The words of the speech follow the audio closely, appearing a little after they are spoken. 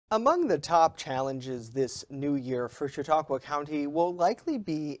Among the top challenges this new year for Chautauqua County will likely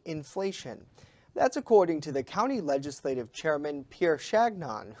be inflation. That's according to the county legislative chairman, Pierre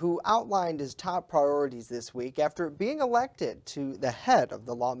Chagnon, who outlined his top priorities this week after being elected to the head of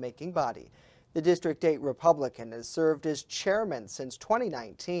the lawmaking body. The District 8 Republican has served as chairman since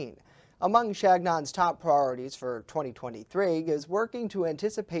 2019. Among Chagnon's top priorities for 2023 is working to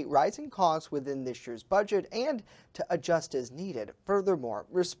anticipate rising costs within this year's budget and to adjust as needed. Furthermore,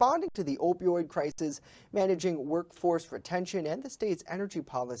 responding to the opioid crisis, managing workforce retention, and the state's energy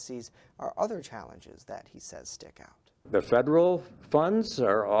policies are other challenges that he says stick out. The federal funds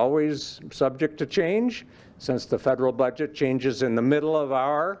are always subject to change since the federal budget changes in the middle of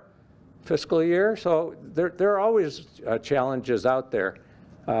our fiscal year. So there are always challenges out there.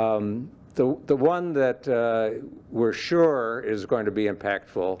 The one that we're sure is going to be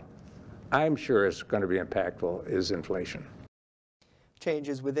impactful, I'm sure is going to be impactful, is inflation.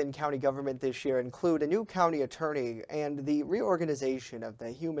 Changes within county government this year include a new county attorney and the reorganization of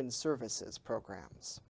the human services programs.